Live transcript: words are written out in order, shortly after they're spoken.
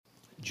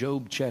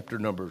Job chapter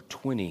number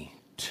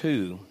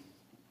 22.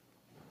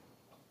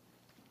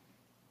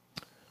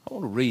 I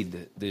want to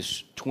read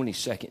this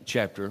 22nd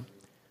chapter,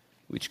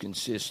 which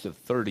consists of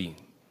 30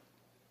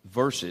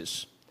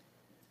 verses.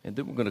 And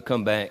then we're going to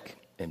come back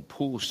and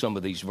pull some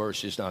of these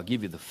verses. Now, I'll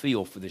give you the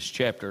feel for this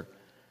chapter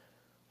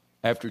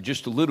after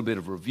just a little bit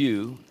of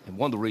review. And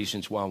one of the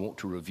reasons why I want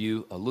to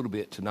review a little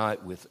bit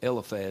tonight with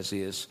Eliphaz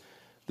is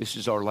this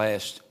is our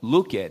last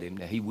look at him.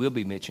 Now, he will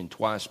be mentioned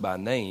twice by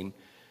name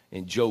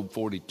in Job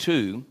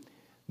 42,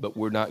 but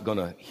we're not going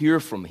to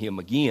hear from him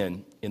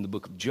again in the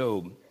book of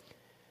Job.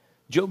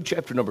 Job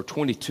chapter number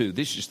 22,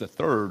 this is the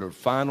third or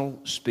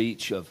final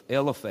speech of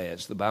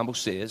Eliphaz. The Bible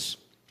says,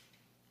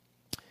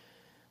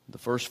 the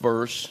first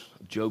verse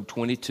of Job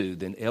 22,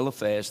 then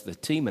Eliphaz the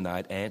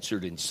Temanite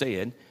answered and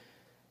said,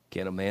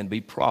 can a man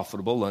be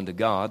profitable unto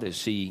God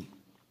as he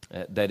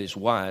that is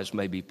wise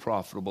may be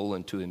profitable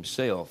unto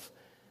himself?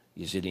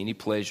 Is it any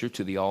pleasure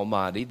to the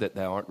Almighty that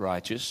thou art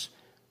righteous?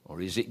 Or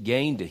is it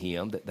gain to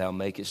him that thou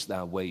makest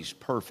thy ways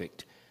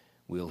perfect?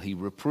 Will he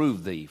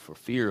reprove thee for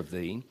fear of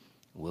thee?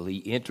 Will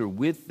he enter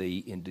with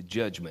thee into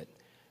judgment?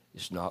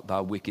 Is not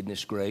thy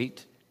wickedness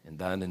great, and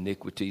thine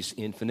iniquities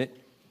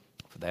infinite?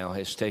 For thou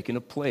hast taken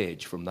a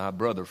pledge from thy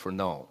brother for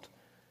naught,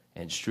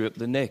 and stripped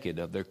the naked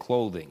of their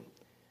clothing.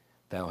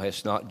 Thou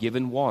hast not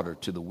given water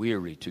to the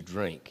weary to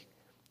drink,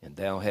 and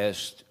thou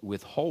hast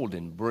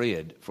withholden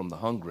bread from the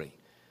hungry.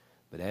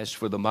 But as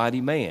for the mighty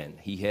man,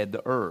 he had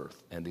the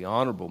earth, and the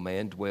honorable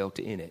man dwelt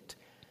in it.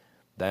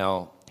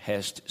 Thou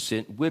hast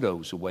sent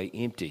widows away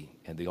empty,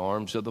 and the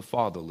arms of the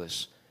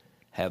fatherless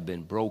have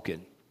been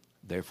broken.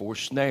 Therefore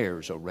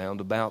snares are round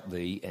about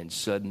thee, and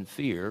sudden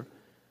fear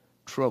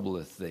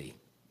troubleth thee.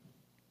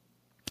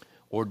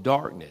 Or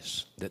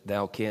darkness that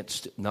thou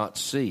canst not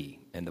see,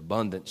 and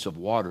abundance of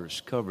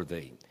waters cover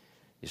thee.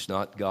 Is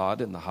not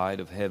God in the height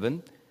of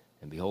heaven?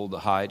 And behold the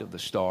height of the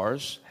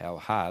stars, how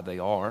high they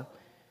are.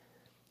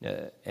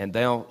 And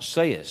thou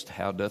sayest,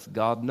 how doth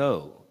God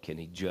know? Can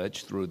he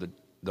judge through the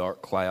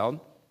dark cloud?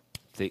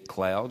 Thick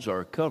clouds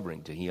are a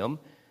covering to him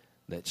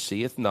that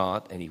seeth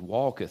not, and he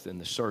walketh in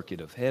the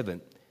circuit of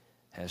heaven.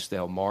 Hast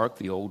thou marked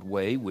the old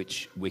way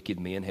which wicked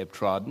men have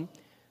trodden,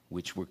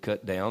 which were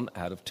cut down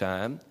out of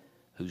time,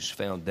 whose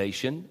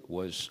foundation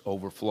was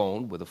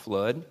overflown with a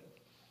flood,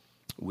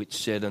 which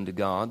said unto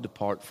God,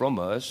 depart from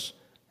us,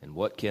 and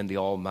what can the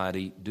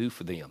Almighty do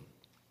for them?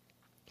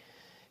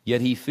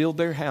 Yet he filled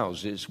their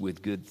houses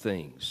with good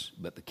things,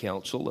 but the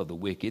counsel of the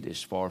wicked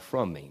is far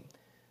from me.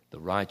 The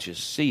righteous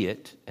see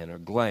it and are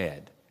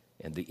glad,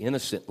 and the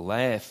innocent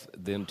laugh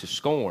them to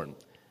scorn.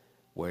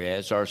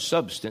 Whereas our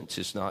substance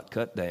is not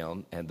cut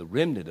down, and the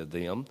remnant of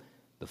them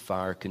the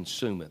fire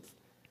consumeth.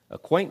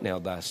 Acquaint now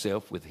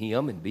thyself with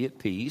him, and be at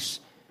peace,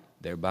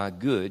 thereby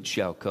good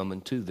shall come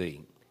unto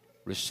thee.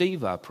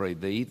 Receive, I pray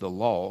thee, the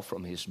law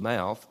from his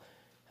mouth,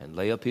 and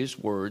lay up his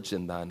words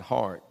in thine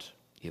heart.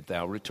 If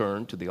thou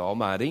return to the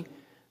Almighty,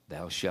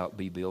 thou shalt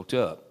be built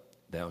up.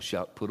 Thou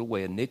shalt put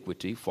away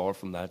iniquity far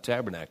from thy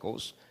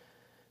tabernacles.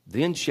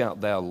 Then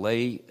shalt thou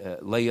lay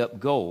up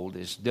gold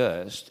as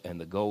dust, and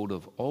the gold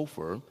of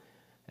Ophir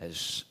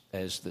as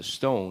the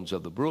stones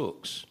of the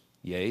brooks.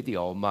 Yea, the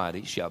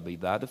Almighty shall be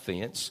thy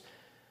defense,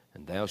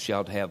 and thou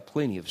shalt have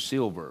plenty of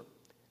silver.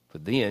 For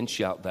then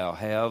shalt thou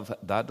have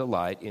thy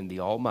delight in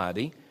the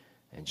Almighty,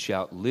 and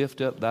shalt lift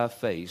up thy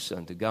face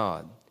unto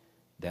God.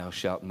 Thou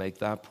shalt make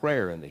thy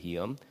prayer unto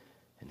him,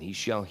 and he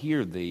shall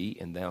hear thee,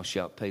 and thou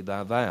shalt pay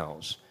thy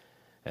vows.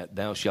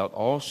 Thou shalt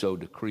also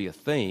decree a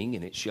thing,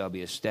 and it shall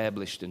be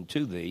established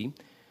unto thee,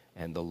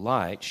 and the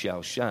light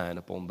shall shine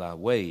upon thy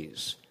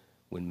ways.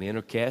 When men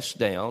are cast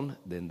down,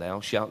 then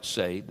thou shalt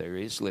say, there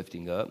is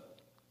lifting up,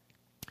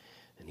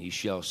 and he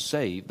shall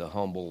save the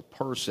humble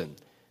person.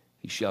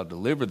 He shall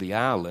deliver the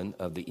island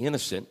of the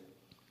innocent,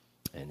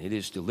 and it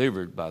is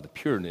delivered by the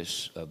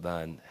pureness of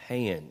thine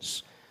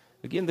hands.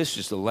 Again, this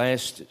is the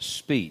last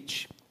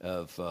speech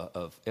of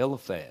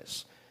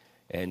Eliphaz.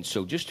 And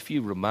so just a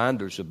few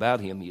reminders about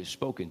him. He has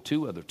spoken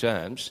two other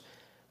times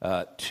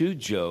to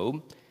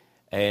Job.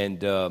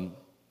 And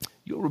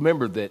you'll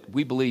remember that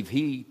we believe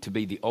he to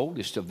be the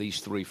oldest of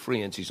these three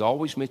friends. He's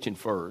always mentioned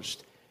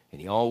first,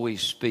 and he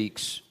always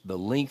speaks the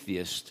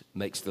lengthiest,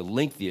 makes the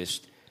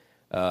lengthiest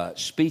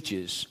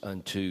speeches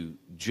unto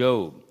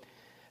Job.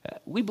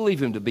 We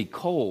believe him to be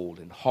cold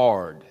and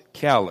hard,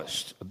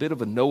 calloused, a bit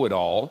of a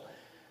know-it-all.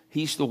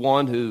 He's the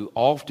one who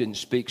often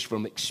speaks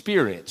from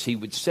experience. He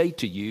would say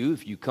to you,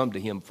 if you come to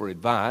him for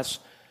advice,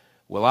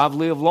 well, I've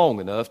lived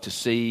long enough to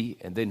see,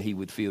 and then he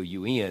would fill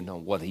you in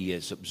on what he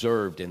has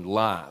observed in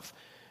life.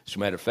 As a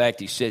matter of fact,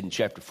 he said in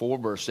chapter 4,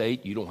 verse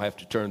 8, you don't have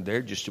to turn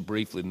there just to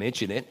briefly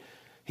mention it.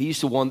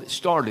 He's the one that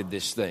started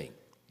this thing.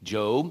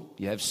 Job,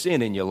 you have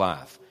sin in your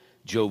life.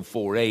 Job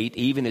 4:8,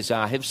 even as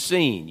I have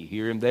seen. You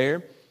hear him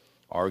there,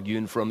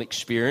 arguing from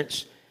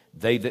experience.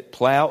 They that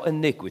plow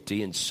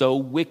iniquity and sow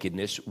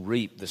wickedness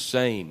reap the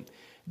same.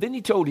 Then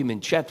he told him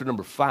in chapter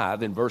number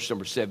 5, in verse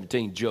number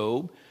 17,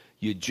 Job,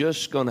 you're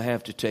just going to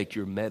have to take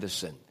your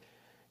medicine.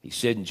 He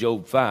said in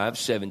Job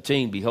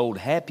 5:17, behold,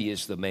 happy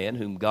is the man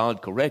whom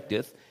God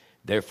correcteth,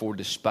 Therefore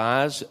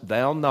despise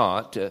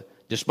not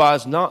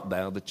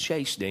thou the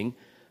chastening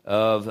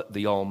of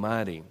the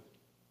Almighty.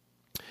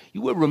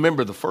 You will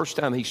remember the first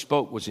time he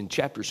spoke was in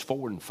chapters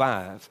 4 and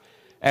 5.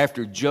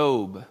 After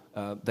Job,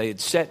 they had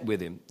sat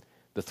with him,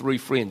 the three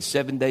friends,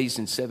 7 days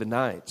and 7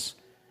 nights.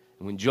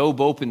 And when Job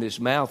opened his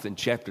mouth in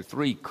chapter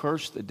 3,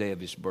 cursed the day of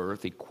his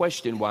birth, he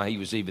questioned why he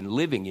was even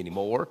living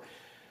anymore.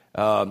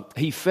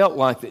 He felt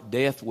like that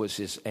death was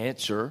his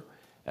answer.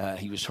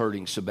 He was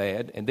hurting so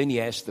bad. And then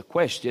he asked the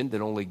question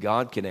that only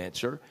God can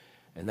answer,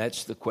 and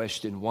that's the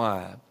question,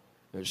 why?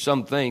 There's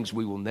some things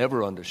we will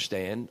never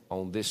understand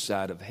on this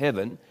side of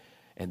heaven.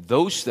 And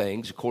those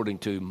things, according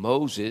to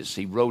Moses,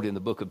 he wrote in the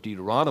book of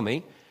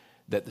Deuteronomy,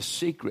 that the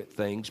secret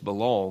things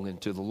belong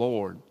unto the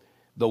Lord.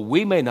 Though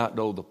we may not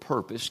know the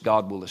purpose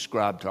God will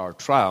ascribe to our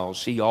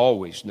trials, he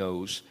always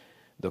knows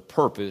the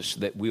purpose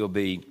that will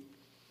be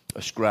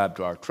ascribed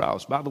to our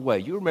trials. By the way,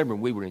 you remember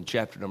when we were in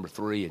chapter number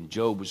 3 and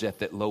Job was at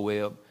that low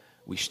ebb?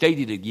 We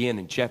stated again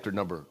in chapter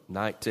number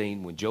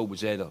 19 when Job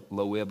was at a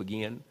low ebb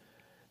again.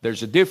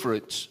 There's a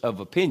difference of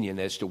opinion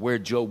as to where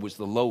Job was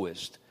the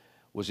lowest.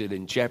 Was it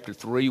in chapter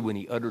 3 when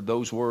he uttered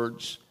those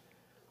words?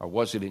 Or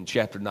was it in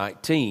chapter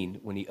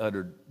 19 when he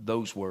uttered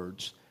those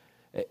words?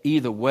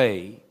 Either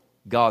way,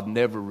 God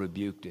never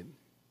rebuked him.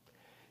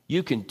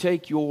 You can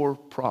take your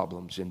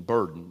problems and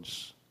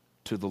burdens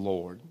to the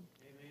Lord.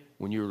 Amen.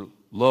 When you're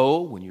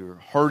low, when you're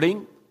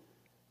hurting,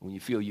 when you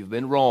feel you've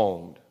been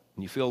wronged,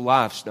 when you feel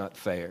life's not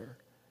fair.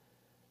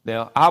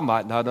 Now, I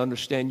might not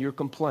understand your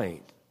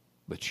complaint,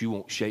 but you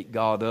won't shake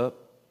God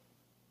up?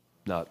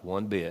 Not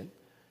one bit.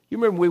 You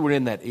remember we were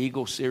in that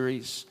eagle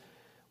series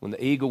when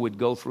the eagle would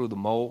go through the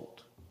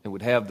molt and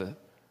would have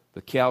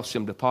the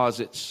calcium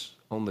deposits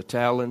on the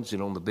talons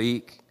and on the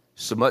beak,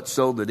 so much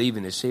so that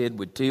even his head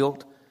would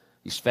tilt.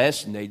 He's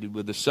fascinated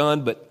with the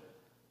sun, but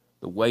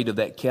the weight of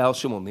that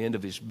calcium on the end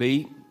of his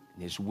beak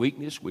and his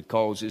weakness would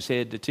cause his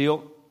head to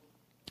tilt.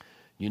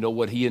 You know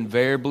what he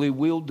invariably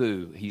will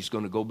do? He's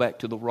going to go back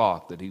to the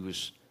rock that he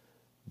was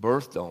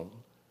birthed on.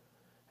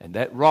 And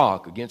that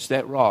rock, against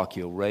that rock,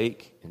 he'll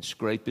rake and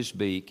scrape his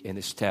beak and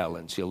his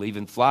talons. He'll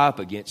even fly up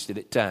against it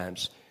at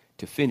times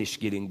to finish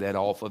getting that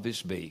off of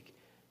his beak.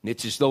 And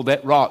it's as though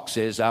that rock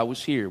says, I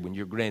was here when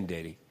your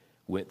granddaddy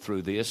went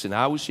through this, and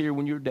I was here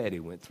when your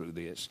daddy went through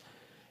this.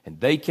 And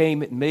they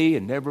came at me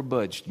and never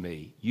budged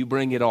me. You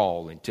bring it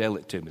all and tell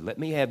it to me. Let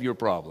me have your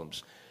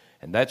problems.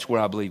 And that's where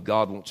I believe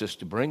God wants us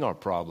to bring our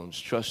problems,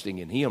 trusting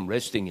in him,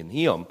 resting in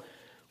him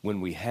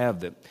when we have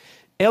them.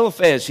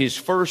 Eliphaz, his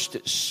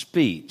first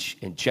speech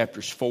in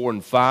chapters 4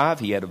 and 5,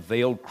 he had a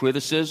veiled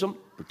criticism,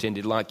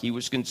 pretended like he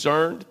was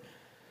concerned.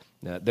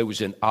 There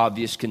was an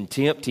obvious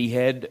contempt he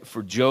had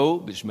for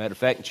Job. As a matter of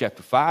fact, in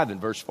chapter 5 and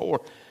verse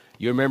 4,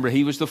 you remember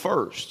he was the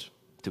first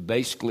to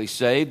basically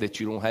say that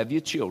you don't have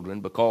your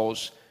children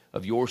because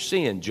of your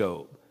sin,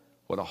 Job.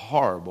 What a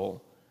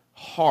horrible,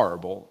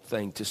 horrible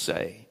thing to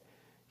say.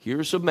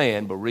 Here's a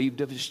man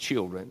bereaved of his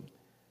children.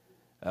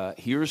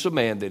 Here's a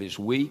man that is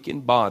weak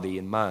in body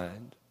and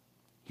mind.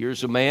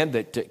 Here's a man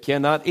that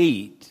cannot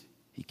eat.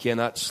 He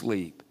cannot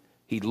sleep.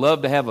 He'd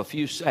love to have a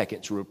few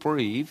seconds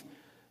reprieve.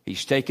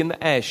 He's taking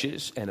the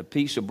ashes and a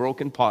piece of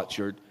broken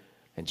potsherd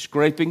and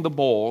scraping the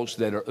boils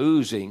that are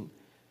oozing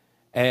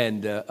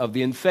and of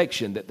the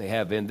infection that they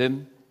have in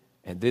them.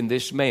 And then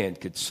this man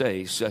could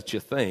say such a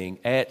thing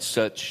at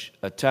such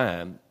a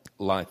time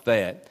like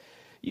that.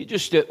 You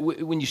just,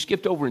 when you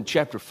skipped over in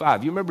chapter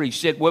 5, you remember he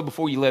said, well,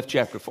 before you left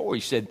chapter 4,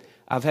 he said,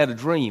 I've had a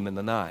dream in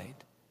the night.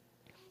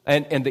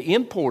 And the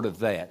import of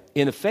that,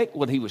 in effect,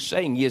 what he was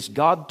saying is,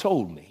 God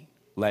told me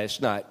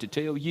last night to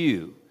tell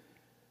you.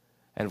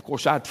 And of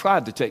course, I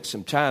tried to take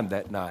some time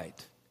that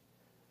night.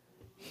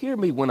 Hear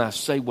me when I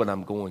say what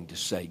I'm going to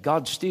say.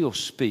 God still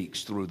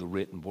speaks through the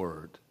written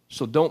word.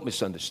 So don't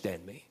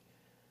misunderstand me.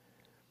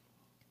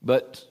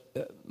 But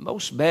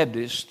most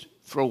Baptists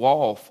throw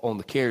off on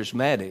the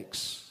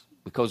charismatics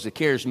because the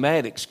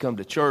charismatics come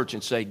to church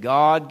and say,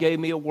 God gave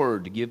me a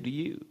word to give to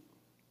you.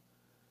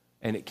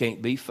 And it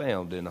can't be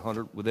found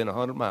within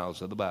 100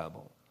 miles of the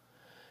Bible.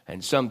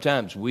 And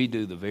sometimes we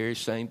do the very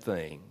same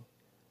thing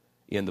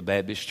in the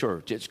Baptist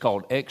church. It's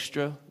called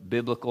extra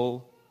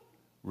biblical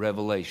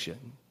revelation.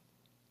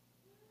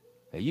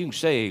 Now you can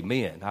say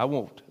amen.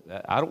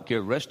 I don't care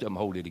if the rest of them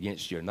hold it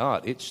against you or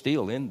not. It's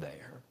still in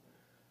there.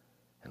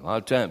 And a lot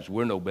of times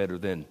we're no better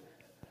than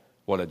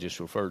what I just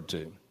referred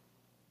to.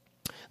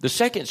 The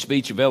second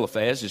speech of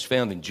Eliphaz is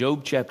found in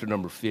Job chapter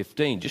number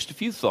 15. Just a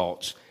few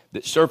thoughts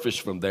that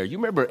surfaced from there. You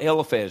remember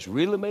Eliphaz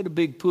really made a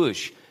big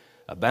push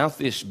about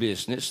this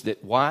business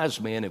that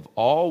wise men have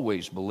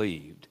always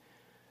believed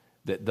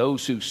that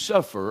those who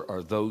suffer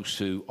are those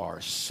who are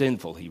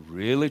sinful. He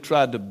really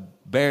tried to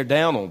bear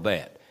down on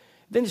that.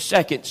 Then the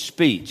second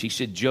speech, he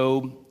said,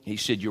 Job, he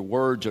said, your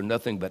words are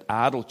nothing but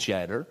idle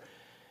chatter.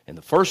 In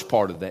the first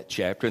part of that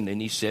chapter, and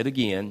then he said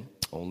again,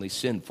 only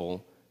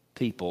sinful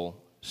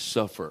people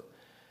suffer.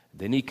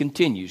 Then he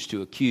continues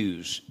to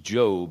accuse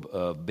Job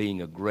of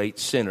being a great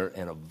sinner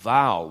and a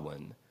vile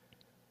one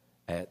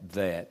at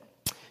that.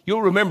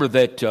 You'll remember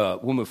that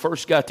when we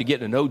first got to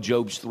get to know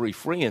Job's three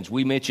friends,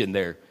 we mentioned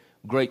their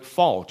great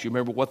fault. You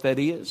remember what that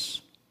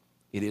is?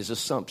 It is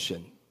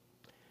assumption.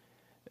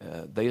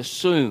 They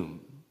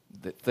assume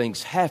that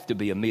things have to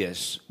be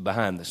amiss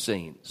behind the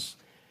scenes.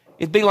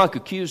 It'd be like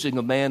accusing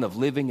a man of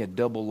living a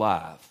double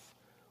life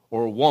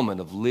or a woman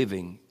of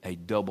living a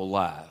double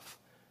life.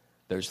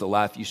 There's the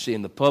life you see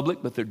in the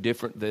public, but they're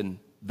different than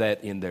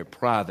that in their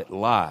private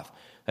life.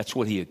 That's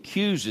what he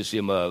accuses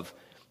him of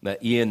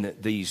in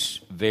these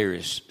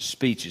various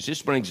speeches.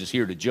 This brings us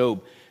here to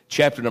Job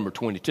chapter number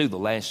 22, the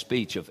last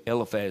speech of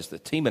Eliphaz the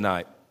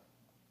Temanite.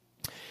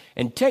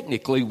 And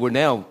technically, we're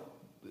now,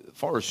 as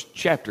far as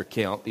chapter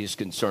count is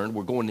concerned,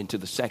 we're going into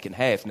the second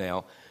half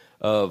now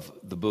of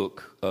the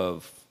book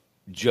of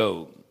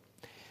Job.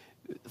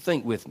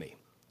 Think with me.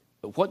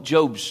 What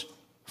Job's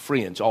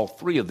friends, all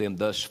three of them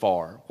thus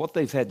far, what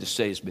they've had to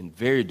say has been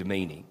very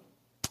demeaning.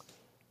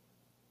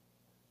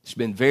 It's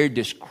been very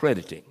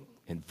discrediting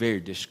and very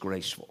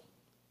disgraceful.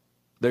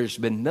 There's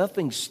been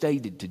nothing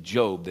stated to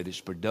Job that is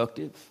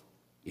productive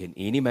in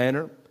any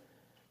manner,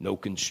 no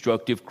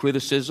constructive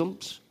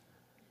criticisms,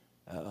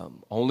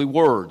 only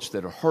words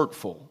that are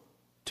hurtful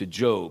to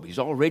Job. He's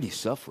already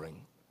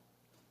suffering.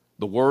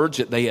 The words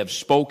that they have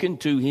spoken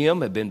to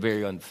him have been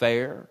very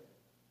unfair,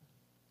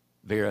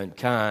 very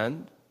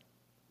unkind,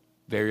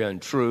 very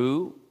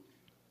untrue,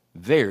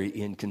 very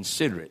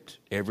inconsiderate,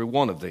 every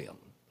one of them.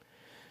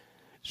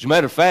 As a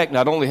matter of fact,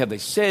 not only have they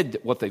said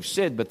what they've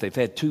said, but they've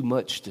had too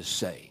much to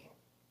say.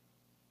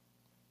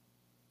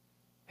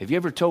 Have you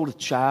ever told a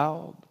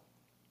child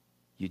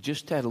you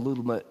just had a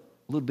little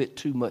bit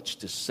too much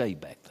to say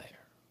back there?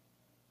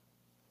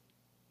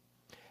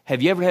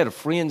 Have you ever had a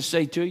friend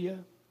say to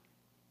you,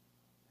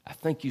 I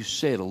think you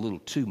said a little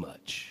too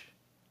much?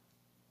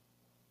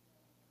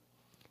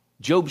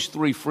 Job's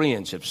three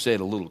friends have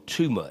said a little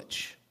too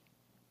much,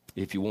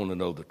 if you want to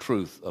know the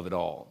truth of it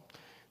all.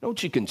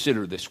 Don't you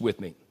consider this with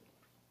me,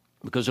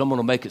 because I'm going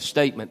to make a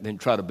statement, then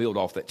try to build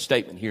off that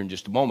statement here in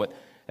just a moment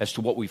as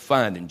to what we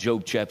find in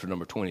Job chapter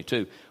number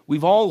 22.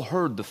 We've all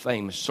heard the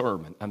famous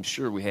sermon. I'm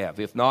sure we have.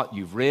 If not,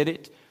 you've read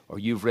it or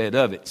you've read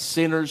of it.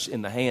 Sinners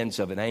in the Hands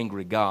of an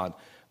Angry God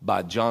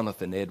by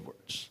Jonathan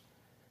Edwards.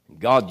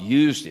 God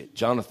used it.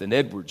 Jonathan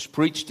Edwards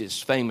preached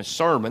his famous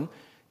sermon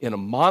in a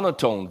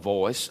monotone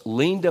voice,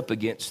 leaned up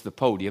against the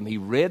podium. He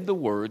read the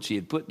words he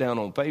had put down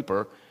on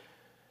paper,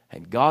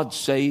 and God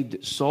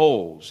saved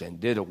souls and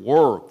did a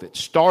work that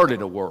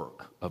started a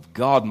work of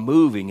God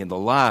moving in the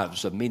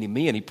lives of many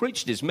men. He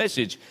preached his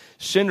message,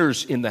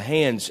 Sinners in the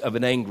Hands of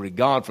an Angry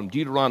God, from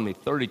Deuteronomy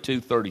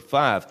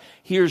 32:35.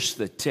 Here's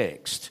the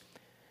text.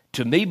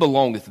 To me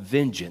belongeth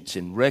vengeance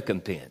and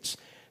recompense.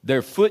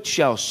 Their foot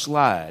shall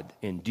slide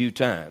in due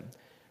time.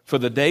 For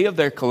the day of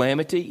their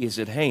calamity is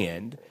at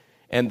hand,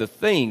 and the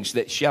things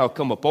that shall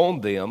come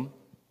upon them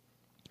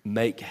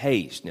make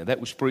haste. Now that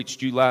was preached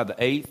July the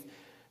 8th,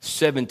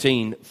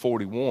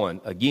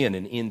 1741, again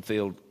in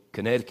Enfield,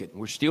 Connecticut.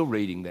 We're still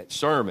reading that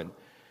sermon.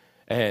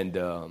 And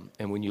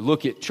when you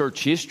look at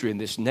church history in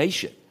this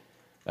nation,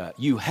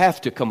 you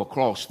have to come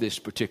across this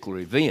particular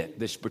event,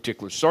 this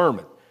particular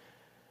sermon,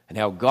 and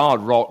how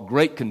God wrought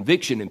great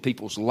conviction in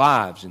people's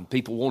lives, and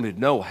people wanted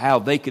to know how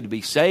they could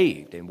be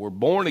saved and were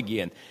born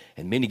again,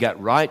 and many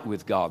got right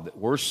with God that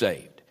were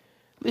saved.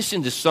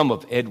 Listen to some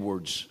of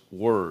Edwards'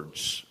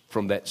 words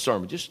from that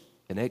sermon, just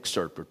an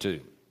excerpt or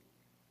two.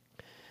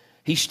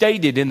 He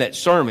stated in that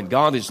sermon,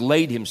 God has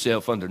laid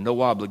himself under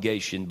no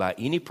obligation by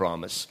any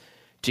promise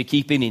to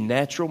keep any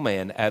natural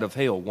man out of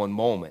hell one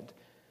moment.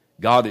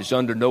 God is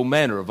under no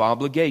manner of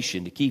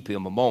obligation to keep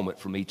him a moment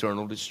from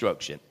eternal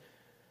destruction.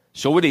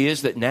 So it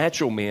is that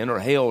natural men are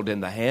held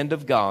in the hand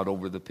of God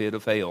over the pit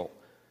of hell.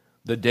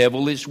 The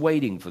devil is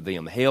waiting for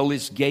them. Hell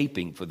is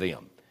gaping for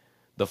them.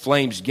 The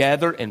flames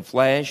gather and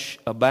flash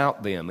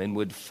about them and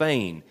would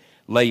fain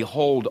lay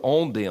hold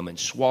on them and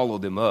swallow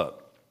them up.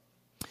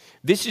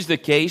 This is the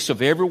case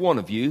of every one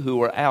of you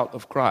who are out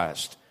of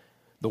Christ.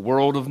 The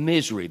world of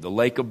misery, the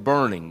lake of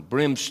burning,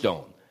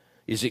 brimstone,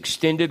 is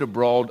extended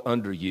abroad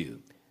under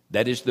you.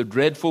 That is the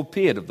dreadful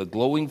pit of the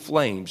glowing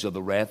flames of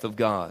the wrath of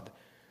God.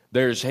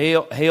 There's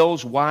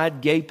hell's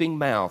wide gaping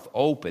mouth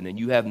open, and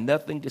you have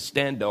nothing to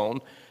stand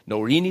on,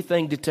 nor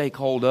anything to take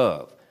hold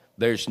of.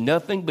 There's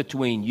nothing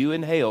between you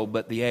and hell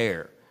but the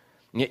air.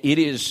 It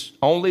is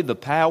only the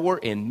power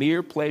and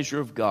mere pleasure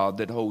of God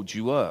that holds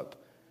you up.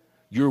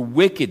 Your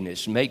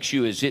wickedness makes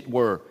you, as it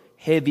were,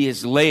 heavy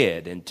as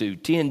lead, and to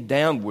tend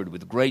downward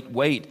with great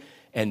weight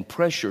and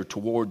pressure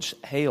towards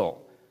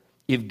hell.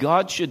 If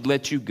God should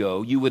let you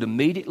go, you would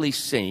immediately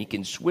sink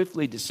and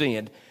swiftly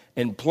descend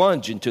and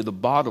plunge into the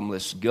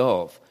bottomless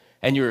gulf.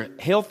 And your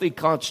healthy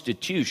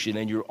constitution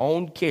and your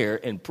own care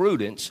and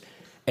prudence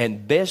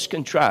and best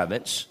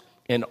contrivance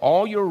and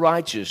all your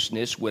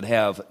righteousness would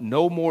have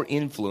no more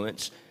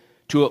influence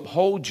to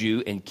uphold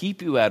you and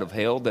keep you out of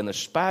hell than a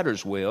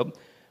spider's web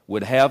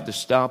would have to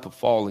stop a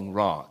falling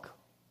rock.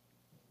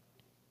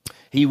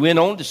 He went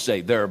on to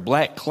say, there are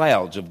black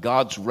clouds of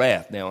God's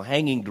wrath now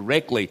hanging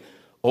directly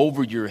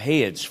over your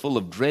heads, full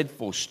of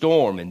dreadful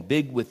storm and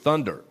big with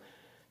thunder.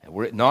 And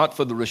were it not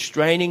for the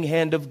restraining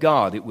hand of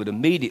God, it would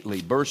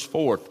immediately burst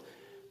forth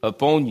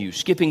upon you.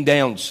 Skipping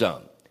down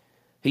some.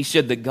 He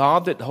said, the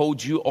God that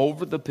holds you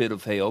over the pit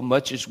of hell,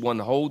 much as one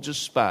holds a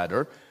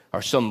spider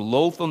or some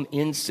loathsome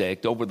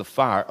insect over the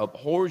fire,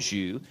 abhors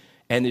you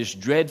and is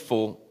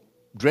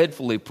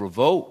dreadfully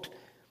provoked.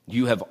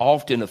 You have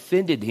often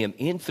offended him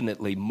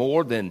infinitely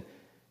more than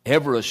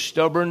ever a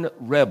stubborn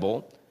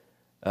rebel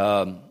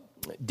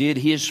did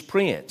his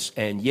prince.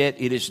 And yet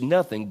it is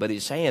nothing but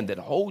his hand that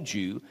holds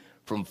you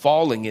from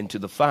falling into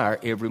the fire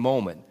every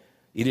moment.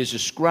 It is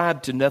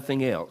ascribed to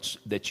nothing else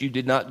that you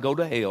did not go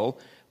to hell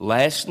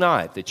last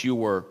night, that you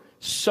were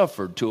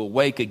suffered to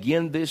awake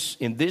again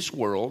in this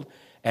world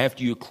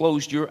after you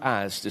closed your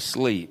eyes to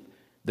sleep.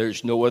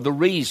 There's no other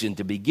reason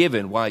to be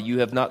given why you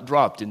have not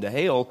dropped into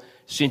hell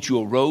since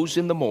you arose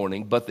in the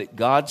morning, but that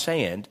God's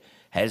hand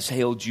has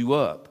held you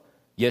up.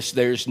 Yes,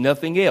 there's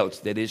nothing else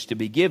that is to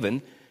be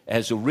given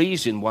as a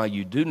reason why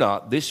you do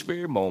not this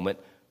very moment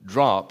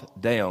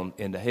drop down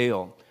into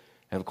hell.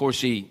 And of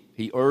course, he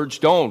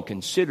urged on,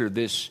 consider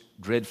this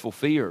dreadful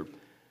fear.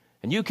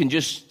 And you can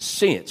just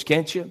sense,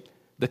 can't you,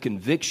 the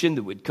conviction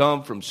that would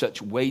come from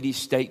such weighty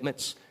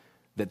statements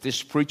that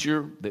this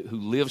preacher who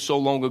lived so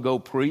long ago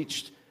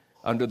preached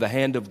under the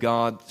hand of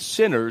God,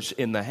 sinners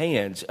in the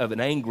hands of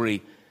an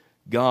angry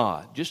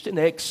God. Just an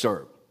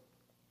excerpt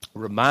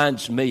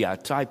reminds me, I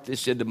typed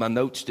this into my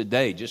notes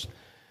today, just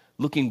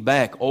looking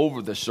back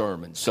over the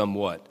sermon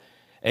somewhat.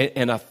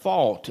 And I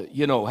thought,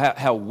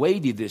 how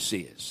weighty this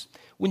is.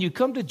 When you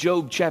come to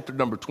Job chapter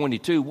number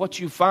 22, what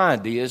you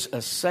find is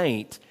a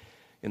saint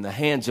in the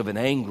hands of an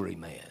angry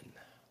man.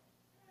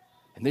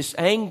 And this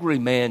angry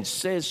man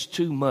says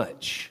too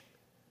much.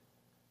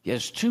 He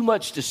has too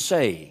much to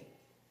say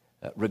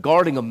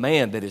regarding a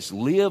man that has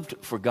lived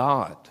for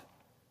God,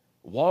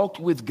 walked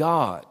with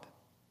God,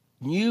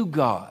 knew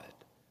God,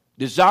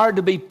 desired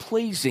to be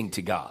pleasing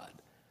to God,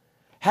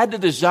 had the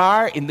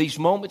desire in these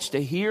moments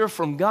to hear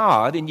from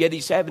God, and yet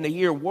he's having to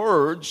hear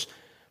words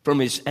from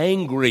his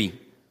angry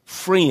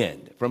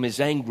friend,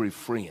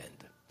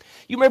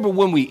 You remember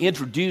when we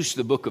introduced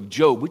the book of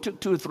Job, we took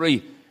 2 or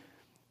 3,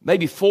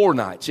 maybe 4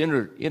 nights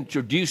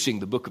introducing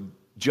the book of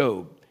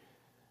Job.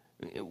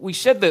 We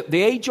said that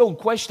the age-old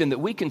question that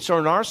we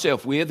concern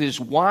ourselves with is,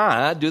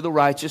 why do the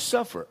righteous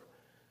suffer?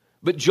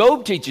 But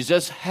Job teaches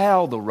us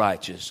how the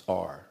righteous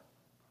are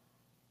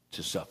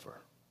to suffer.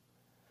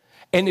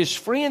 And his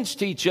friends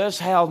teach us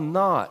how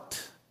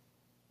not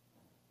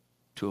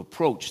to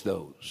approach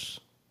those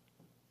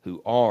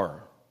who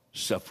are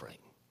suffering.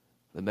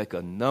 They make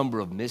a number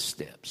of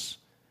missteps.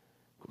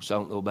 Of course, I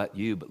don't know about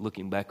you, but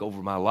looking back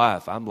over my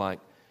life, I'm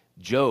like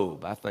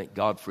Job. I thank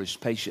God for his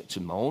patience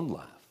in my own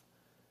life.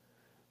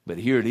 But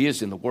here it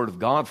is in the Word of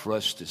God for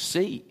us to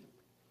see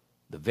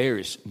the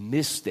various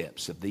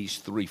missteps of these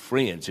 3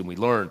 friends. And we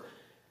learn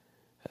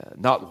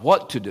not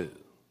what to do,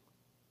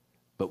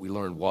 but we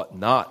learn what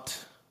not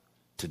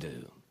to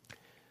do.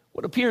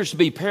 What appears to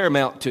be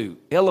paramount to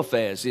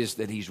Eliphaz is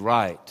that he's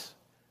right,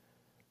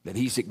 that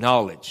he's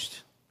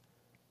acknowledged,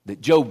 that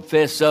Job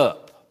fess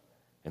up,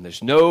 and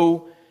there's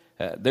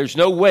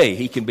no way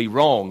he can be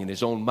wrong in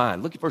his own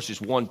mind. Look at verses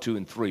 1, 2,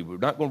 and 3. We're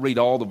not going to read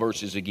all the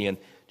verses again,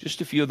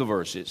 just a few of the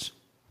verses.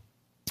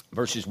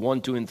 Verses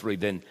 1, 2, and 3.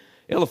 Then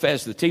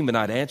Eliphaz the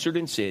Temanite answered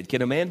and said,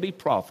 can a man be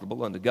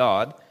profitable unto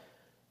God,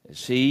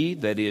 as he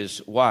that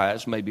is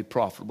wise may be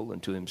profitable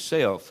unto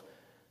himself?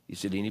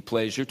 Is it any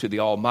pleasure to the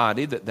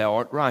Almighty that thou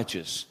art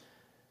righteous?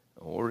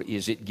 Or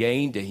is it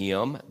gain to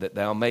him that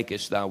thou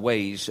makest thy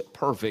ways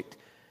perfect?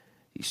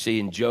 He's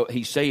saying, Job,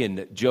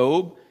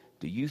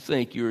 do you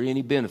think you're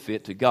any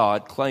benefit to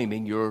God,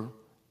 claiming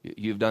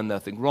you've done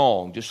nothing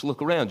wrong? Just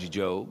look around you,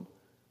 Job.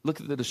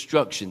 Look at the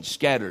destruction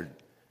scattered.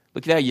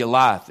 Look at how your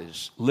life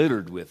is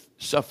littered with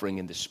suffering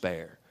and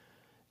despair.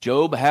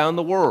 Job, how in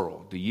the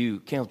world do you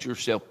count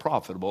yourself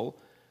profitable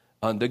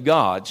unto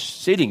God,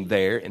 sitting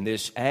there in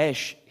this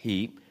ash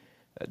heap,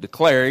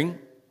 declaring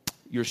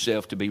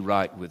yourself to be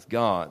right with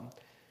God?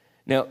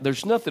 Now,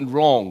 there's nothing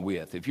wrong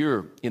with, if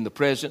you're in the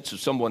presence of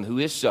someone who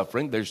is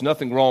suffering, there's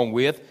nothing wrong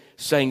with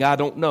saying, I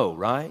don't know,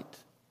 right?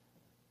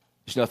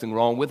 There's nothing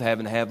wrong with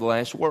having to have the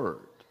last word.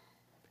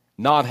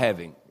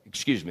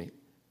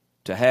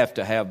 To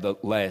have the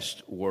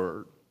last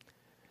word.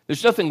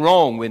 There's nothing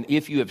wrong when,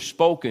 if you have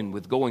spoken,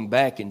 with going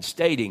back and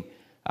stating,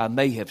 I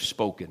may have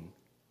spoken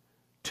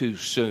too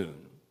soon.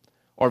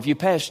 Or if you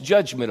pass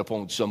judgment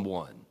upon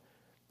someone,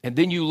 and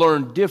then you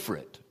learn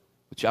different,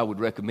 which I would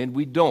recommend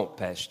we don't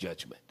pass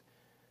judgment.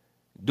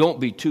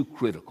 Don't be too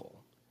critical.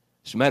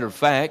 As a matter of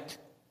fact,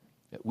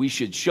 we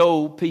should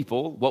show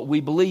people what we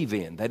believe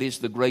in. That is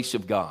the grace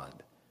of God.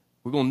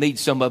 We're going to need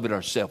some of it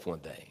ourselves one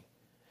day.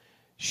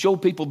 Show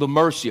people the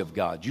mercy of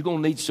God. You're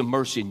going to need some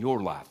mercy in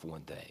your life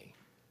one day.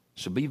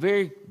 So be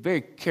very,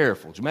 very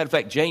careful. As a matter of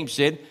fact, James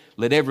said,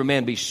 let every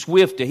man be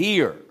swift to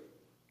hear,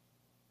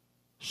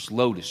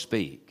 slow to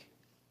speak,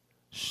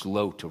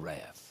 slow to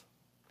wrath.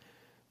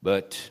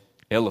 But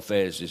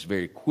Eliphaz is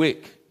very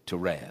quick to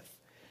wrath.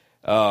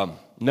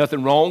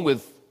 Nothing wrong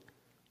with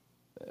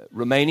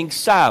remaining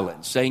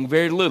silent, saying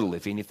very little,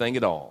 if anything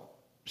at all.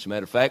 As a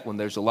matter of fact, when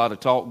there's a lot of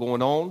talk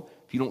going on,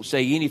 if you don't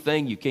say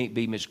anything, you can't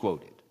be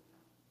misquoted.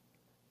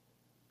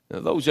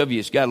 Now, those of you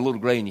that's got a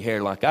little gray in your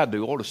hair like I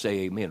do ought to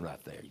say amen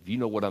right there, if you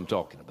know what I'm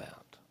talking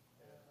about.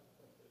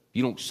 If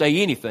you don't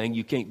say anything,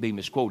 you can't be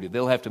misquoted.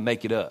 They'll have to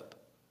make it up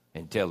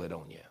and tell it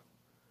on you.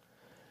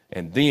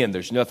 And then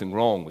there's nothing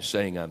wrong with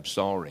saying I'm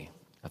sorry.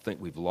 I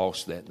think we've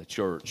lost that in the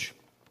church.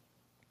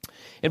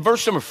 In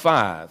verse number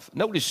 5,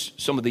 notice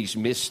some of these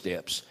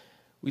missteps.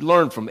 We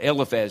learn from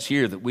Eliphaz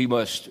here that we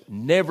must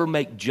never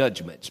make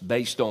judgments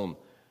based on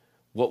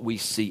what we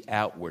see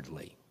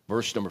outwardly.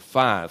 Verse number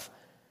 5,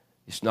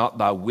 is not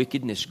thy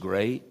wickedness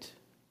great,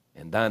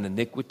 and thine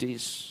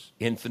iniquities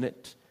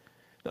infinite?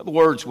 In other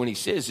words, when he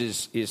says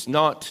is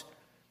not,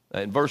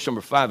 in verse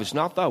number 5, is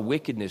not thy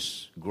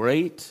wickedness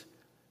great?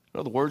 In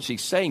other words,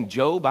 he's saying,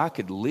 Job, I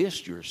could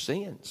list your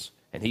sins.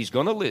 And he's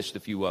going to list a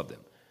few of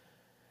them.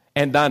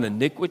 And thine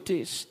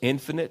iniquities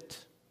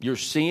infinite. Your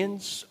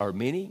sins are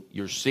many.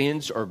 Your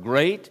sins are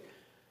great.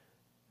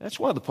 That's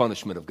why the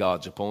punishment of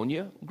God's upon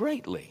you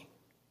greatly.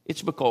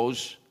 It's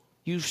because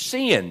you've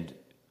sinned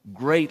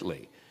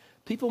greatly.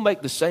 People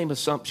make the same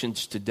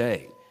assumptions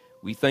today.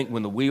 We think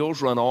when the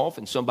wheels run off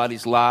in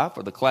somebody's life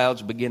or the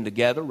clouds begin to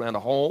gather around a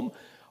home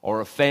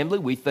or a family,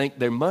 we think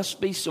there must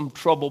be some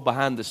trouble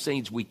behind the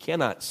scenes we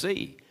cannot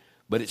see.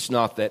 But it's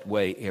not that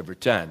way every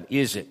time,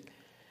 is it?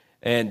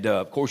 And,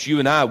 of course, you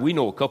and I, we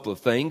know a couple of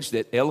things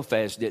that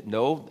Eliphaz didn't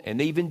know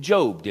and even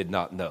Job did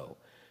not know.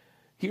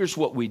 Here's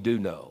what we do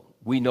know.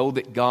 We know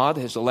that God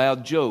has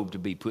allowed Job to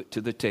be put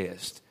to the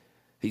test.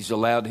 He's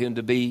allowed him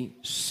to be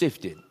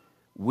sifted.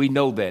 We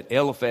know that.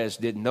 Eliphaz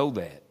didn't know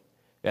that.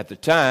 At the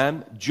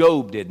time,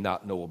 Job did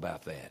not know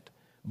about that.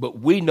 But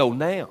we know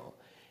now.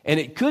 And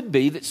it could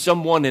be that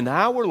someone in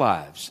our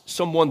lives,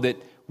 someone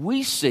that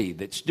we see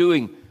that's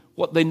doing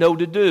what they know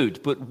to do, to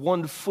put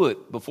one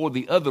foot before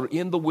the other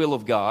in the will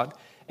of God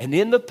and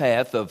in the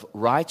path of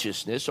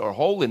righteousness or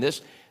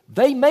holiness,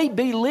 they may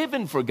be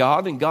living for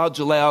God, and God's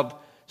allowed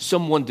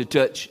someone to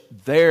touch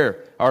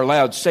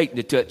allowed Satan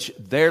to touch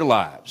their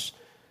lives.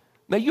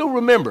 Now, you'll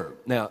remember,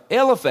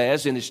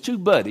 Eliphaz and his two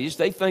buddies,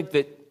 they think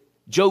that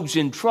Job's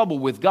in trouble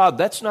with God.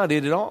 That's not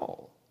it at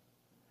all.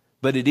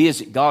 But it is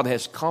that God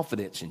has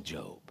confidence in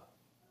Job.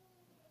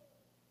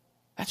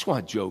 That's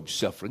why Job's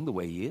suffering the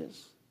way he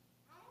is.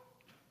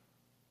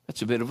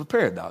 That's a bit of a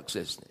paradox,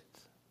 isn't it?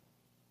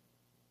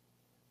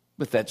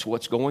 But that's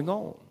what's going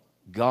on.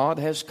 God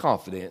has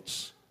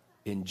confidence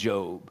in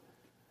Job.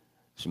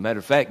 As a matter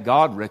of fact,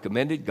 God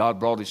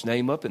brought his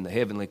name up in the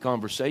heavenly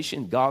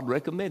conversation. God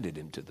recommended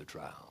him to the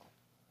trial.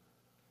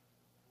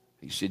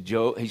 He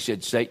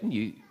said, Satan,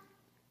 you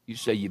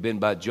say you've been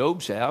by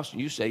Job's house, and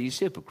you say he's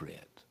a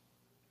hypocrite.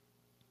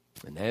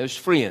 And now his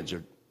friends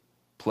are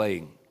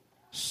playing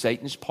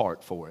Satan's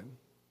part for him.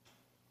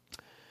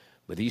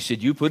 But he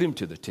said, you put him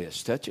to the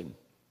test. Touch him.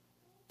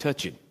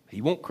 Touch him.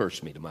 He won't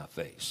curse me to my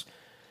face.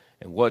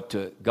 And what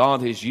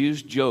God has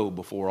used Job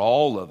before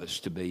all of us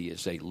to be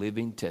is a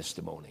living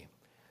testimony.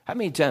 How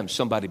many times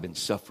somebody been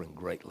suffering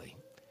greatly,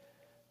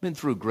 been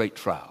through a great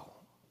trial,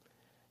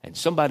 and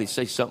somebody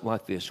say something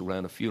like this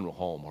around a funeral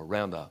home or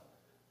around a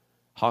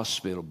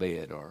hospital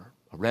bed or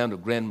around a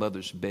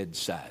grandmother's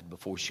bedside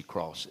before she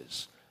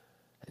crosses.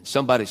 And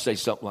somebody say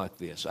something like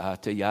this, I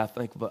tell you, I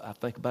think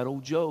about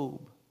old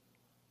Job.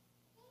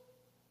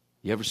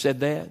 You ever said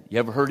that? You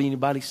ever heard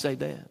anybody say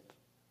that?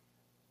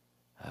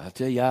 I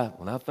tell you,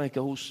 when I think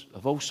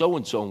of old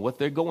so-and-so and what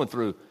they're going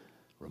through,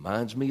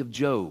 reminds me of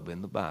Job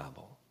in the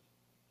Bible.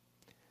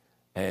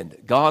 And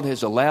God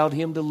has allowed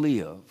him to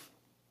live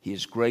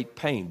his great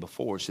pain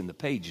before us in the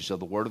pages of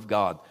the Word of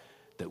God,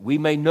 that we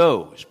may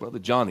know, as Brother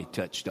Johnny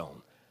touched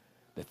on,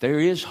 that there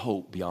is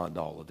hope beyond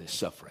all of this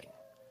suffering.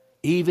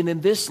 Even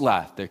in this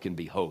life, there can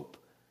be hope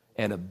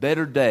and a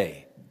better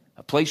day,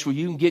 a place where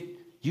you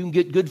can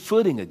get good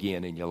footing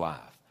again in your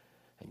life,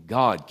 and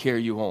God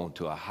carry you on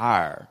to a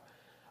higher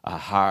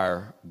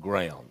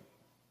ground.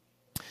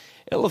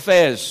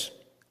 Eliphaz,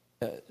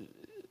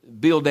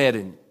 Bildad,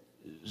 and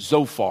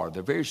Zophar,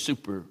 they're very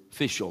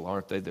superficial,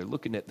 aren't they? They're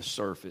looking at the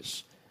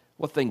surface,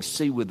 what things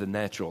see with the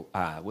natural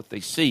eye, what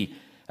they see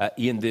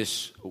in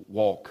this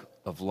walk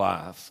of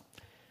life.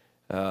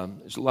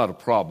 There's a lot of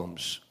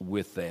problems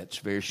with that. It's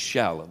very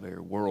shallow, very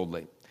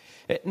worldly.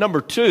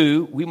 Number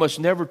 2, we must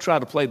never try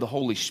to play the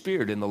Holy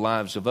Spirit in the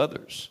lives of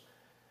others.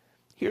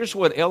 Here's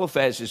what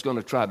Eliphaz is going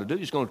to try to do.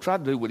 He's going to try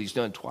to do what he's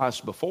done twice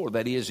before.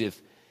 That is,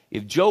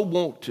 if Job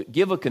won't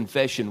give a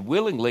confession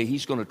willingly,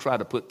 he's going to try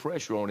to put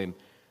pressure on him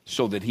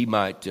so that he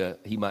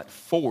might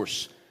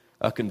force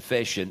a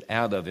confession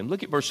out of him.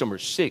 Look at verse number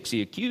 6.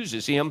 He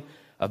accuses him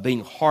of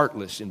being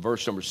heartless in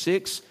verse number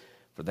 6.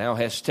 For thou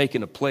hast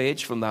taken a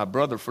pledge from thy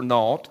brother for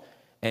naught,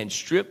 and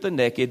stripped the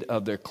naked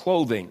of their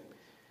clothing.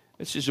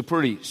 This is a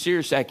pretty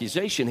serious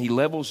accusation he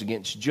levels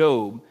against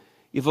Job.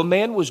 If a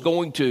man was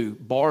going to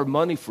borrow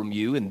money from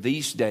you in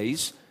these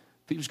days,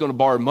 if he was going to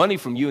borrow money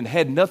from you and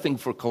had nothing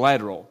for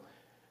collateral,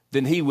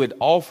 then he would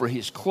offer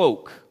his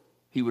cloak,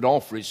 he would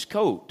offer his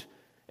coat.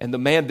 And the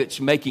man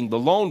that's making the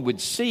loan would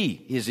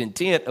see his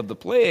intent of the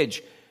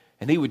pledge,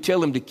 and he would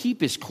tell him to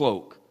keep his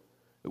cloak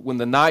When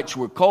the nights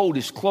were cold,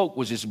 his cloak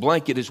was his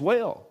blanket as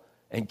well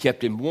and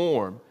kept him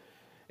warm.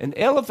 And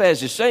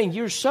Eliphaz is saying,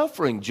 you're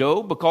suffering,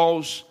 Job,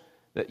 because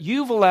that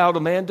you've allowed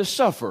a man to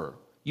suffer.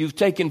 You've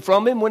taken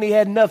from him when he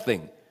had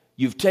nothing.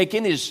 You've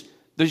taken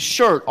the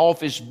shirt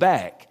off his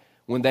back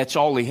when that's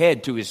all he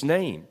had to his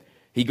name.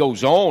 He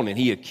goes on and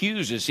he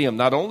accuses him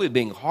not only of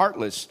being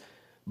heartless,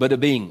 but of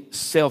being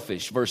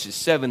selfish. Verses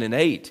 7 and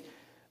 8,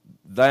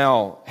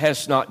 thou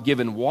hast not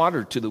given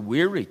water to the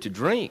weary to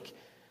drink,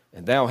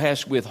 and thou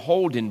hast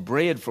withholden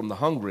bread from the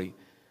hungry.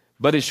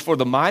 But as for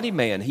the mighty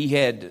man, he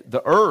had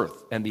the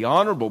earth, and the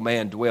honorable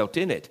man dwelt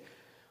in it.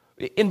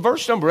 In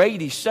verse number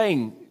 8, he's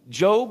saying,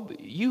 Job,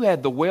 you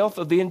had the wealth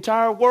of the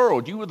entire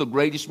world. You were the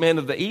greatest man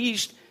of the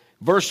East.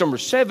 Verse number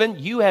 7,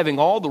 you having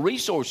all the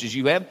resources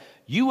you have,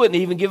 you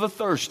wouldn't even give a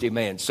thirsty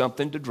man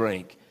something to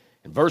drink.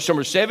 In verse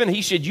number 7,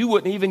 he said you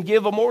wouldn't even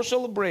give a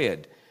morsel of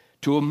bread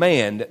to a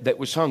man that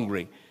was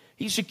hungry.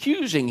 He's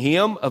accusing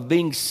him of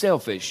being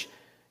selfish.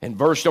 In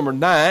verse number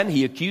 9,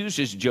 he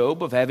accuses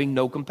Job of having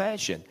no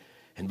compassion.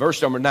 In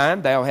verse number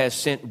 9, thou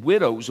hast sent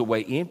widows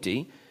away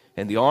empty,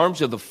 and the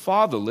arms of the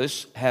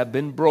fatherless have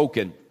been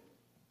broken.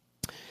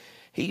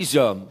 He's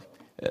got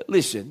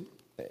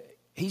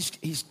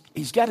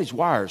his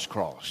wires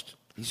crossed.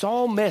 He's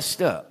all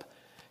messed up.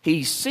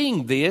 He's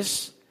seeing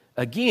this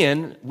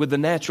again with the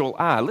natural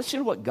eye. Listen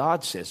to what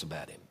God says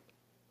about him.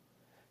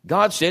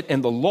 God said,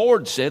 and the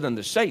Lord said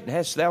unto Satan,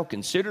 hast thou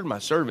considered my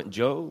servant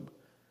Job?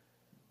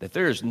 That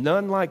there is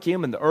none like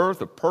him in the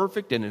earth, a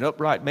perfect and an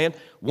upright man,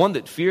 one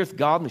that feareth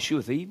God and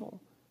escheweth evil.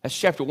 That's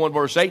chapter 1,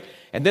 verse 8.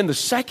 And then the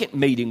second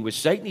meeting with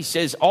Satan, he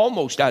says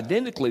almost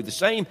identically the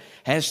same.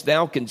 Hast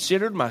thou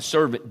considered my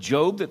servant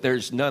Job, that there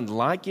is none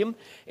like him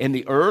in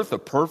the earth, a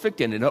perfect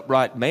and an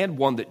upright man,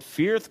 one that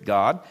feareth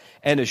God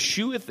and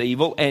escheweth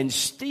evil, and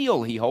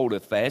still he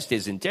holdeth fast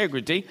his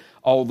integrity,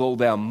 although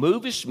thou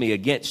movest me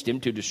against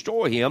him to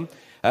destroy him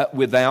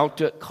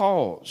without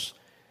cause.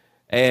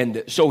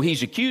 And so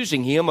he's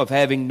accusing him of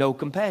having no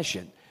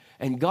compassion.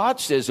 And God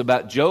says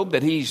about Job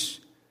that he's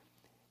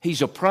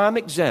a prime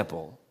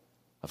example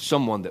of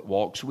someone that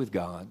walks with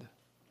God.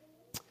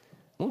 I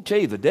want to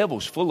tell you, the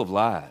devil's full of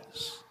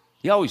lies.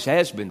 He always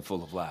has been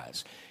full of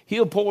lies.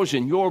 He'll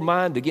poison your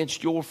mind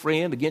against your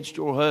friend, against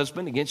your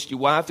husband, against your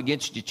wife,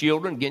 against your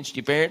children, against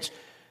your parents,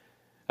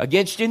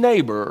 against your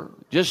neighbor,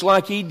 just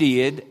like he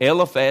did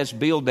Eliphaz,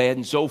 Bildad,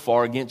 and so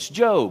far against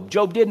Job.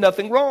 Job did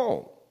nothing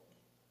wrong.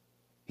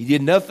 He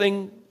did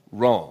nothing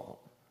wrong.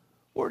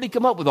 Where did he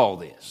come up with all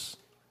this?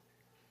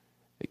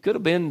 It could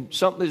have been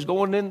something that's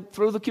going in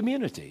through the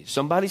community.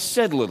 Somebody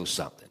said a little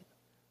something.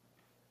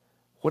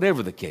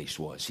 Whatever the case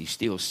was, he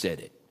still said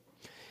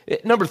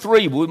it. Number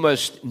 3, we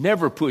must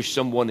never push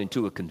someone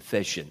into a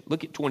confession.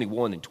 Look at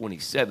 21 and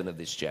 27 of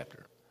this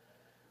chapter.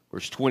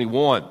 Verse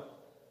 21,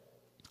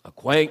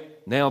 acquaint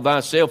now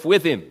thyself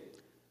with him.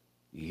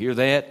 You hear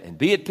that? And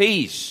be at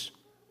peace.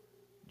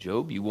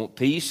 Job, you want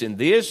peace in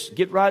this?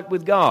 Get right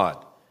with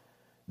God.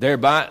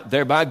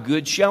 Thereby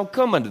good shall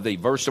come unto thee.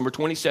 Verse number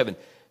 27,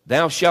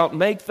 thou shalt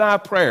make thy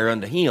prayer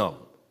unto him,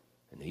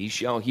 and he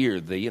shall hear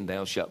thee, and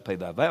thou shalt pay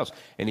thy vows.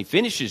 And he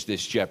finishes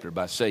this chapter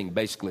by saying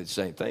basically the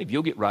same thing. If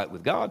you'll get right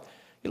with God,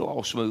 it'll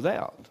all smooth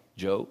out,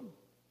 Job.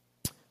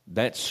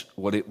 That's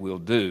what it will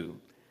do.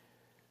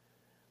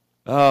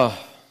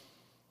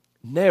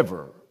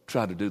 Never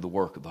try to do the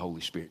work of the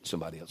Holy Spirit in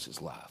somebody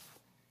else's life.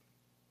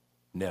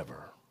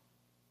 Never.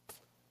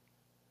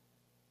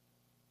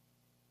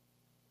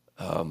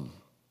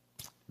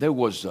 There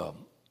was an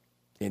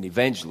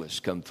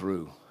evangelist come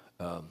through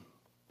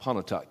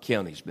Pontotoc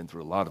County. He's been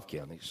through a lot of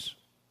counties,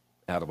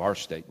 out of our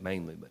state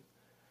mainly,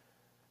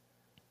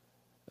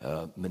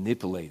 but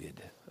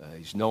manipulated.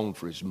 He's known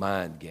for his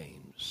mind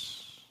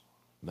games.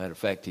 Matter of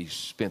fact, he's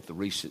spent the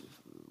recent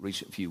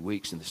few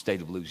weeks in the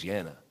state of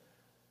Louisiana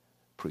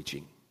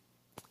preaching.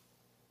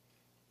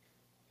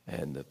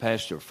 And the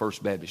pastor of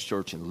First Baptist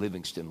Church in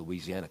Livingston,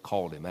 Louisiana,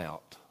 called him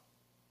out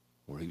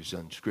where he was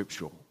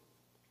unscriptural.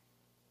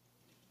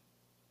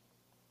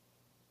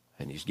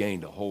 And he's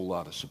gained a whole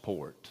lot of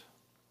support.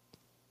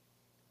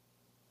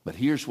 But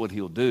here's what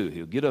he'll do.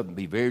 He'll get up and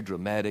be very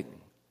dramatic,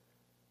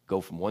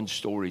 go from one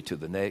story to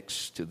the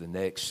next,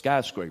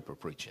 skyscraper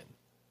preaching.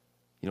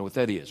 You know what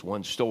that is?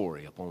 One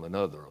story upon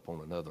another,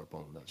 upon another,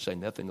 upon another. Say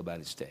nothing about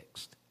his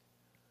text.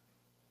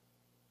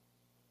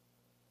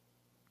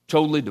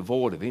 Totally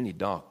devoid of any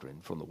doctrine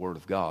from the Word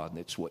of God. And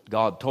it's what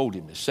God told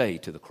him to say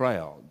to the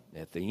crowd.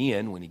 At the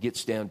end, when he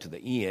gets down to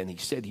the end, he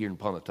said here in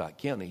Pontotoc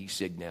County, he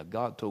said, now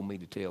God told me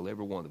to tell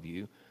every one of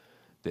you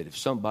that if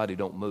somebody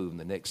don't move in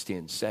the next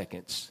 10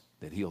 seconds,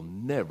 that he'll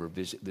never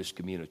visit this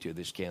community or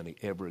this county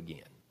ever again.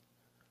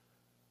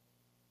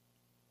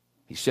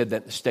 He said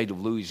that in the state of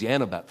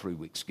Louisiana about 3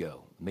 weeks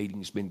ago. The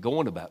meeting's been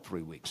going about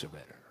 3 weeks or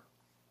better.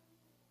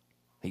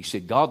 He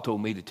said, God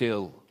told me to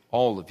tell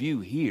all of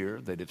you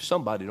here that if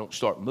somebody don't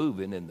start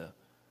moving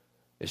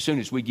as soon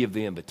as we give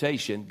the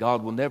invitation,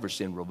 God will never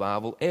send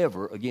revival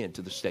ever again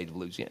to the state of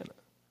Louisiana.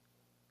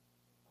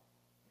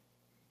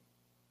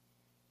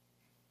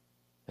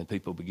 And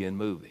people begin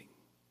moving.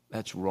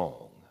 That's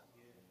wrong.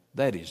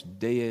 That is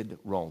dead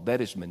wrong.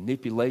 That is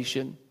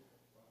manipulation.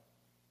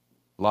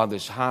 A lot of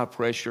this high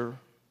pressure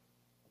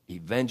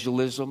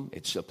evangelism,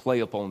 it's a play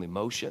upon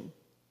emotion.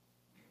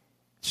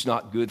 It's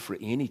not good for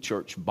any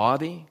church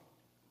body.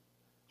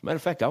 As a matter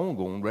of fact, I want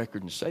to go on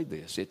record and say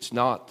this. It's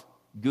not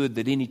good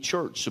that any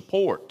church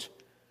support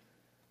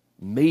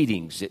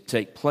meetings that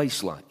take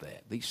place like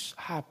that. These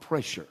high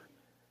pressure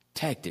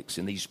tactics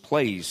and these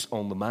plays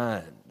on the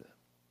mind.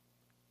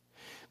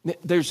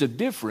 There's a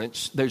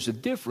difference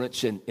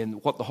in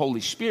what the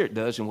Holy Spirit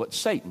does and what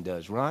Satan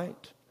does,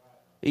 right?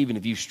 Even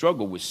if you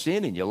struggle with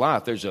sin in your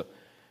life,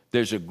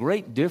 there's a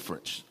great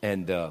difference.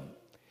 And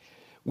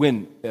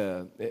when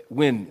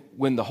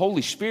the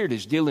Holy Spirit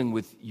is dealing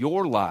with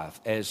your life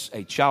as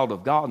a child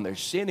of God and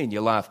there's sin in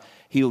your life,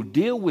 He'll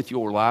deal with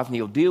your life and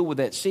He'll deal with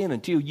that sin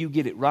until you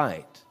get it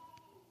right.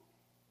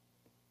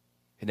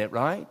 Isn't that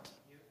right?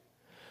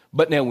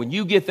 But now when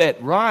you get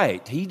that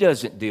right, He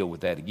doesn't deal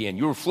with that again.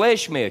 Your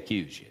flesh may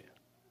accuse you.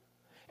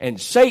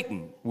 And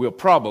Satan will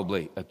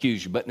probably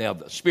accuse you. But now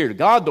the Spirit of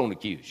God don't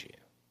accuse you.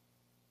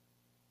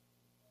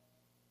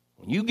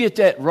 When you get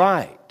that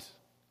right,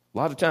 a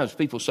lot of times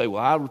people say,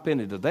 well, I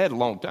repented of that a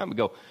long time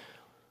ago.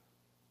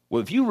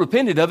 Well, if you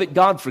repented of it,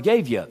 God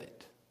forgave you of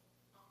it.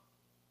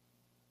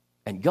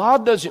 And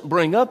God doesn't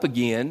bring up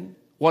again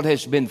what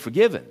has been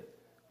forgiven.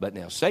 But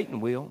now Satan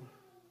will.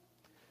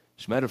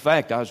 As a matter of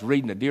fact, I was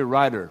reading a dear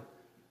writer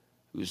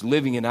who was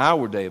living in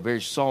our day, a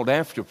very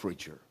sought-after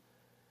preacher.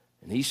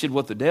 And he said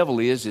what the devil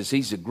is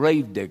he's a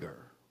grave digger.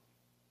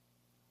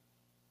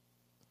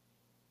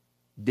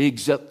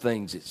 Digs up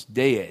things that's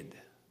dead.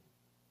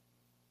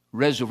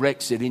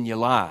 Resurrects it in your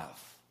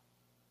life.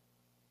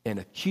 And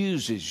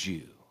accuses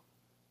you.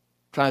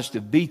 Tries to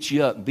beat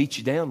you up and beat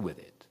you down with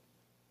it.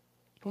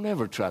 Don't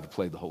ever try to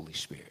play the Holy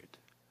Spirit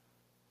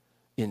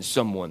in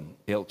someone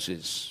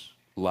else's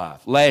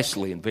life.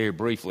 Lastly, and very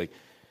briefly,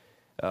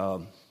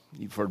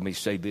 you've heard me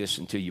say this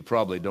until you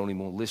probably don't even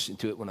want to listen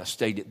to it when I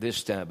state it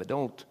this time, but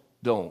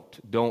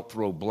don't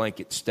throw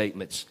blanket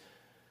statements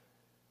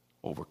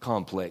over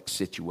complex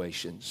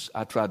situations.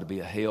 I tried to be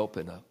a help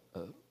in a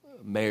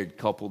married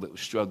couple that was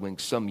struggling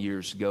some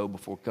years ago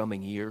before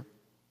coming here.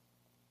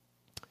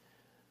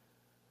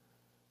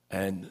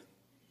 And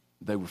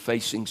they were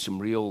facing some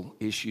real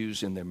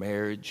issues in their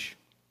marriage,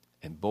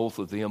 and both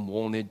of them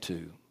wanted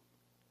to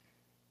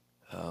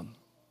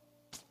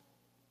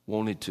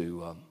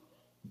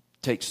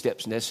take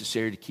steps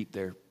necessary to keep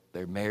their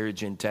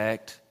marriage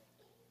intact.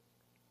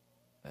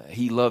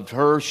 He loved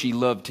her, she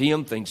loved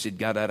him. Things had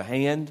got out of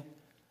hand.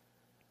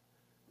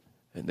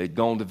 And they'd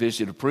gone to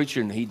visit a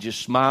preacher, and he'd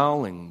just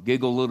smile and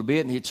giggle a little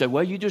bit, and he'd say,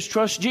 well, you just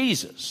trust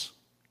Jesus.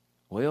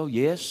 Well,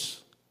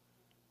 yes.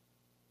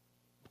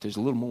 But there's a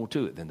little more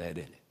to it than that,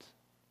 isn't it?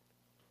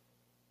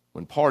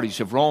 When parties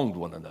have wronged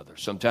one another,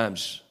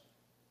 sometimes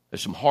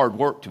there's some hard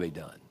work to be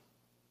done.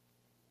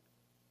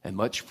 And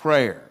much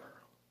prayer.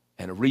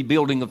 And a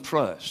rebuilding of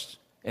trust.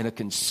 And a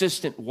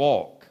consistent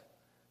walk.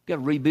 You've got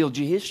to rebuild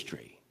your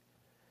history.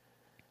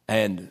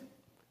 And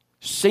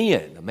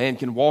sin, a man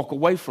can walk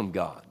away from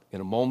God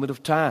in a moment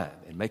of time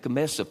and make a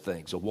mess of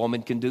things. A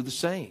woman can do the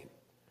same.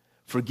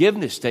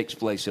 Forgiveness takes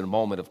place in a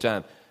moment of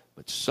time.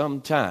 But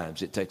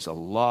sometimes it takes a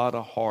lot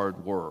of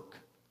hard work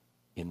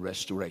in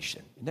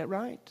restoration. Isn't that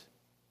right?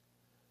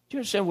 Do you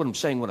understand what I'm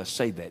saying when I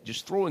say that?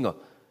 Just throwing a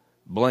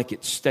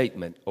blanket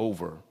statement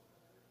over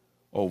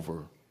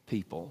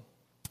people.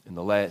 In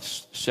the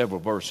last several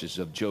verses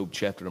of Job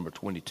chapter number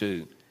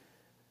 22,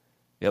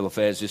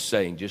 Eliphaz is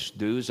saying, just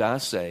do as I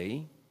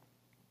say,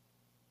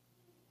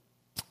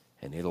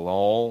 and it'll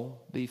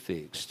all be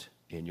fixed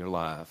in your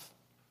life.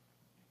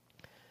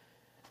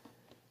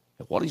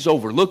 And what he's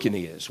overlooking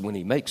is when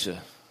he makes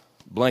a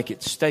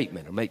blanket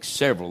statement or makes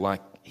several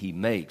like he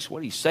makes,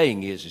 what he's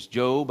saying is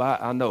Job,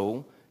 I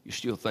know you're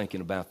still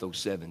thinking about those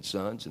 7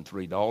 sons and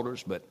 3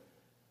 daughters, but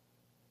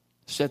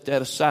set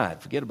that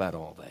aside. Forget about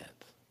all that.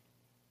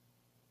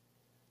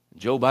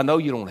 Job, I know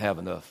you don't have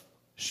enough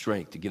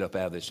strength to get up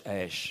out of this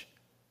ash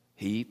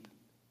heap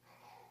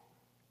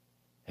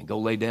and go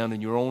lay down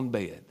in your own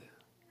bed.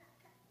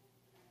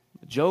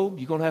 But Job,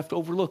 you're going to have to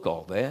overlook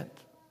all that.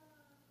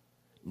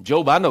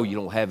 Job, I know you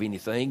don't have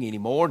anything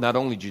anymore. Not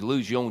only did you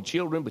lose your own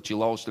children, but you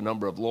lost a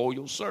number of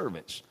loyal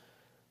servants.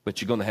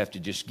 But you're going to have to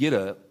just get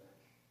up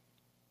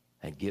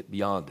and get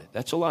beyond it.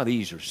 That's a lot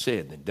easier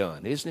said than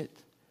done, isn't it?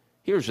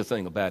 Here's the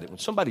thing about it. When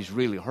somebody's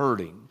really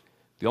hurting,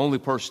 the only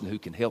person who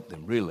can help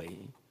them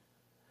really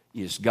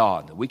is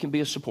God. Now, we can be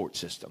a support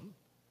system.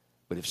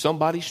 But if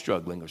somebody's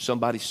struggling or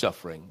somebody's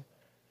suffering,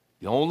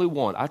 the only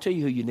one, I tell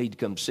you who you need to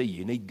come see.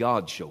 You need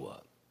God to show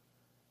up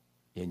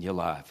in your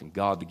life and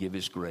God to give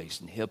His grace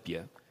and help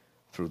you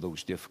through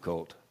those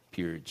difficult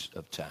periods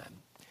of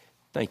time.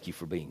 Thank you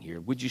for being here.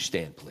 Would you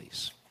stand,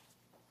 please?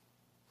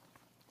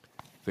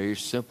 Very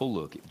simple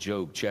look at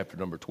Job chapter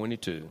number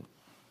 22.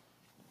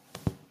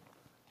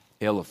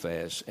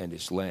 Eliphaz and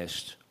his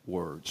last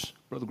words.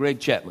 Brother Greg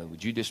Chapman,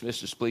 would you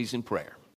dismiss us, please, in prayer?